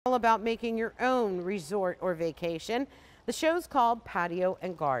All about making your own resort or vacation. The show's called Patio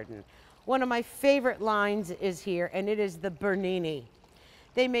and Garden. One of my favorite lines is here, and it is the Bernini.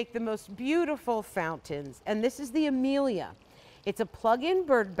 They make the most beautiful fountains, and this is the Emilia. It's a plug-in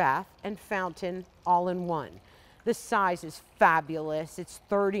bird bath and fountain all in one. The size is fabulous. It's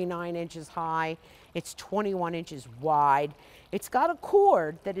 39 inches high. It's 21 inches wide. It's got a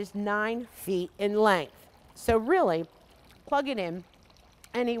cord that is 9 feet in length. So really, plug it in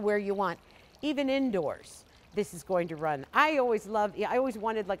anywhere you want, even indoors. This is going to run. I always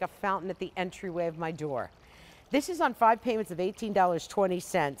wanted like a fountain at the entryway of my door. This is on 5 payments of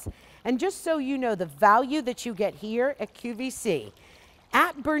 $18.20. And just so you know, the value that you get here at QVC,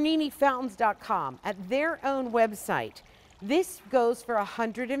 at BerniniFountains.com, at their own website, this goes for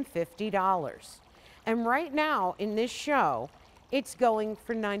 $150. And right now in this show, it's going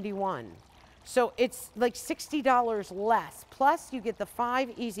for $91. So it's like $60 less. Plus you get the 5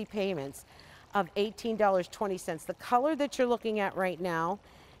 easy payments of $18.20. The color that you're looking at right now,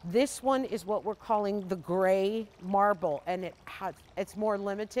 this one is what we're calling the gray marble, and it's more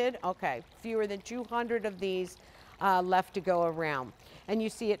limited. Okay, fewer than 200 of these left to go around. And you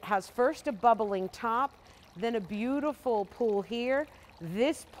see it has first a bubbling top, then a beautiful pool here.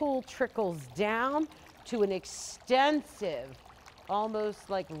 This pool trickles down to an extensive, almost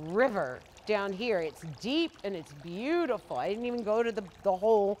like river down here. It's deep and it's beautiful. I didn't even go to the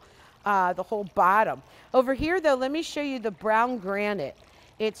whole bottom. Over here though, let me show you the brown granite.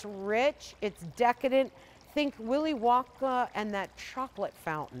 It's rich, it's decadent. Think Willy Wonka and that chocolate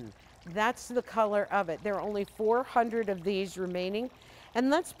fountain. That's the color of it. There are only 400 of these remaining. And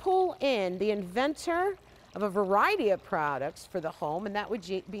let's pull in the inventor of a variety of products for the home, and that would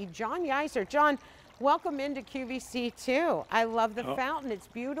be John Yeiser. John, welcome into QVC too. I love the fountain, it's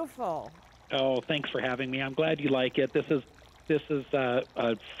beautiful. Oh, thanks for having me. I'm glad you like it. This is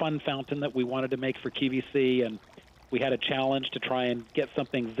a fun fountain that we wanted to make for QVC, and we had a challenge to try and get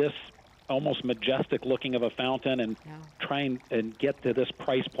something this almost majestic looking of a fountain and try and get to this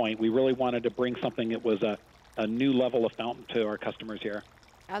price point. We really wanted to bring something that was a new level of fountain to our customers here.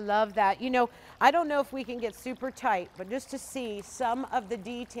 I love that. You know, I don't know if we can get super tight, but just to see some of the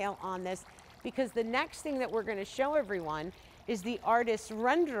detail on this, because the next thing that we're going to show everyone is the artist's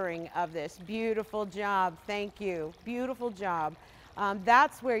rendering of this. Beautiful job. Thank you. Beautiful job.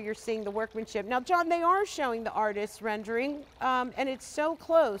 That's where you're seeing the workmanship. Now, John, they are showing the artist's rendering, and it's so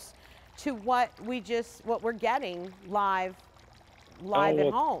close to what we're getting live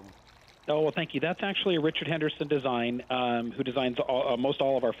at home. Oh, well, thank you. That's actually a Richard Henderson design, who designs most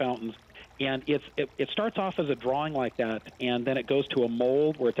all of our fountains. And it starts off as a drawing like that, and then it goes to a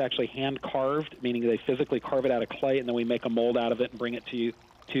mold where it's actually hand-carved, meaning they physically carve it out of clay, and then we make a mold out of it and bring it to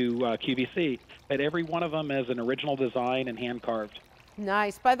QVC. But every one of them is an original design and hand-carved.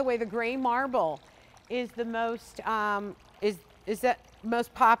 Nice. By the way, the gray marble is the most, is that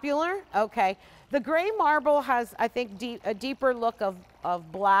most popular? Okay. The gray marble has, I think, a deeper look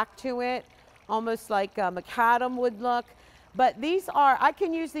of black to it, almost like macadam would look. But these are, I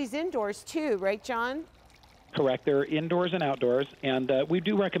can use these indoors too, right, John? Correct. They're indoors and outdoors, and we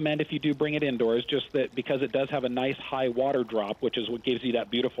do recommend if you do bring it indoors, just that because it does have a nice high water drop, which is what gives you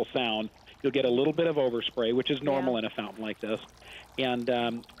that beautiful sound. You'll get a little bit of overspray, which is normal in a fountain like this. And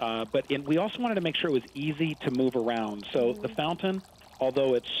we also wanted to make sure it was easy to move around. So the fountain,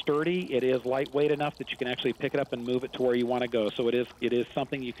 although it's sturdy, it is lightweight enough that you can actually pick it up and move it to where you want to go. So it is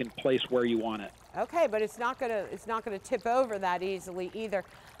something you can place where you want it. Okay, but it's not gonna tip over that easily either.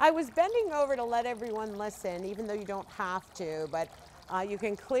 I was bending over to let everyone listen, even though you don't have to, but you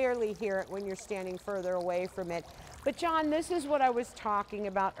can clearly hear it when you're standing further away from it. But John, this is what I was talking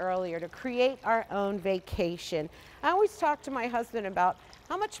about earlier, to create our own vacation. I always talk to my husband about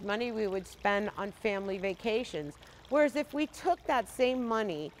how much money we would spend on family vacations. Whereas if we took that same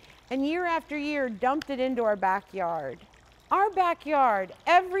money and year after year dumped it into our backyard,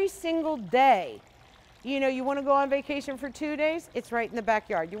 every single day, you know, you want to go on vacation for 2 days, it's right in the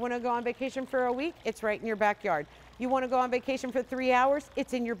backyard. You want to go on vacation for a week, it's right in your backyard. You want to go on vacation for 3 hours,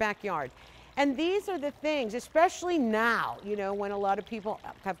 it's in your backyard. And these are the things, especially now, you know, when a lot of people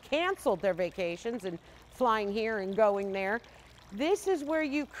have canceled their vacations and flying here and going there. This is where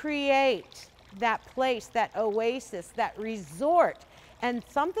you create that place, that oasis, that resort. And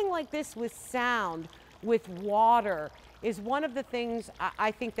something like this with sound, with water, is one of the things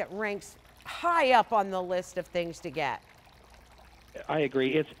I think that ranks high up on the list of things to get. I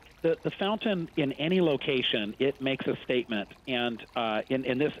agree. It's the fountain in any location, it makes a statement. And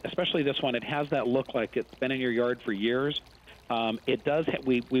in this, especially this one, it has that look like it's been in your yard for years. It does.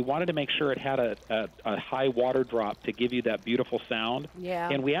 We wanted to make sure it had a high water drop to give you that beautiful sound. Yeah.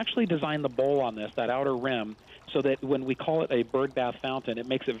 And we actually designed the bowl on this, that outer rim, so that when we call it a bird bath fountain, it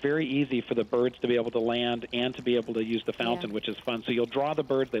makes it very easy for the birds to be able to land and to be able to use the fountain, Yeah. which is fun. So you'll draw the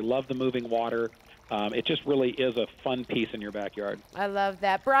birds. They love the moving water. It just really is a fun piece in your backyard. I love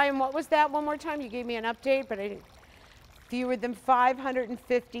that. Brian, what was that one more time? You gave me an update, but I didn't. Fewer than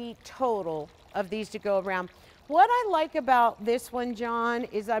 550 total of these to go around. What I like about this one, John,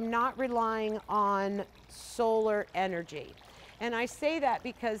 is I'm not relying on solar energy. And I say that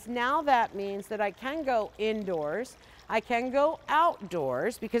because now that means that I can go indoors, I can go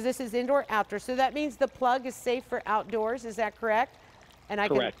outdoors, because this is indoor outdoor. So that means the plug is safe for outdoors, is that correct? And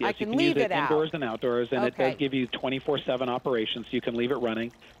Correct. Yes, I can you can leave use it it out. indoors and outdoors, and it Okay. does give you 24/7 operations, so you can leave it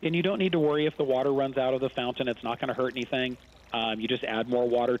running. And you don't need to worry if the water runs out of the fountain. It's not going to hurt anything. You just add more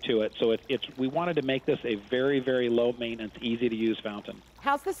water to it. So we wanted to make this a very, very low maintenance, easy to use fountain.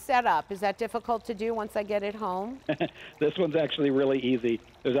 How's the setup? Is that difficult to do once I get it home? This one's actually really easy.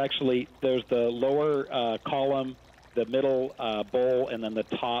 There's the lower column, the middle bowl, and then the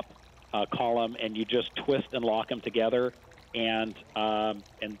top column, and you just twist and lock them together and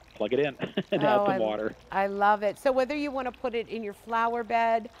plug it in and add some water. I love it. So whether you want to put it in your flower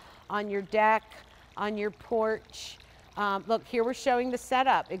bed, on your deck, on your porch, look, here we're showing the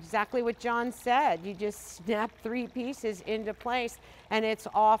setup, exactly what John said. You just snap 3 pieces into place and it's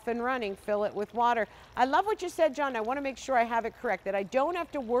off and running. Fill it with water. I love what you said, John. I want to make sure I have it correct, that I don't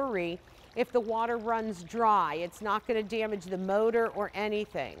have to worry if the water runs dry. It's not going to damage the motor or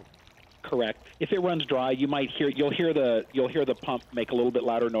anything. Correct. If it runs dry, you'll hear the pump make a little bit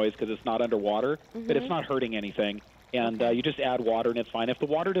louder noise because it's not underwater, but it's not hurting anything. And you just add water and it's fine. If the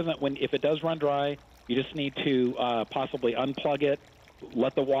water doesn't, if it does run dry, you just need to possibly unplug it,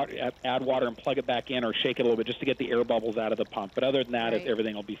 let the water, add water and plug it back in, or shake it a little bit just to get the air bubbles out of the pump. But other than that, Right.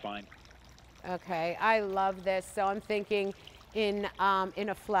 everything will be fine. Okay, I love this. So I'm thinking in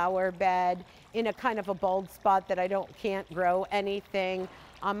a flower bed, in a kind of a bold spot that I can't grow anything,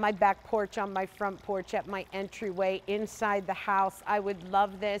 on my back porch, on my front porch, at my entryway, inside the house. I would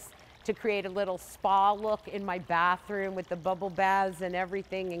love this to create a little spa look in my bathroom with the bubble baths and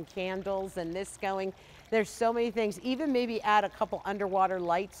everything, and candles and this going. There's so many things. Even maybe add a couple underwater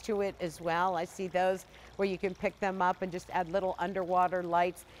lights to it as well. I see those where you can pick them up and just add little underwater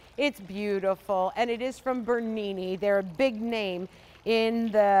lights. It's beautiful, and it is from Bernini. They're a big name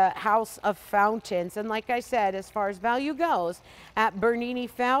in the house of fountains. And like I said, as far as value goes, at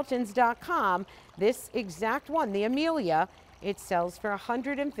BerniniFountains.com, this exact one, the Emilia, it sells for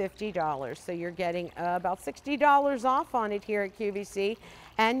 $150. So you're getting about $60 off on it here at QVC,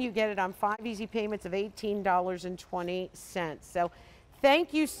 and you get it on 5 easy payments of $18.20. So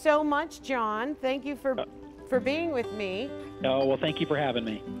thank you so much, John. Thank you for being with me. Oh, well, thank you for having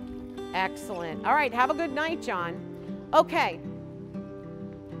me. Excellent. All right, have a good night, John. Okay.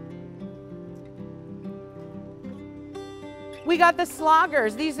 We got the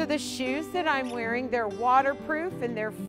sloggers. These are the shoes that I'm wearing. They're waterproof and they're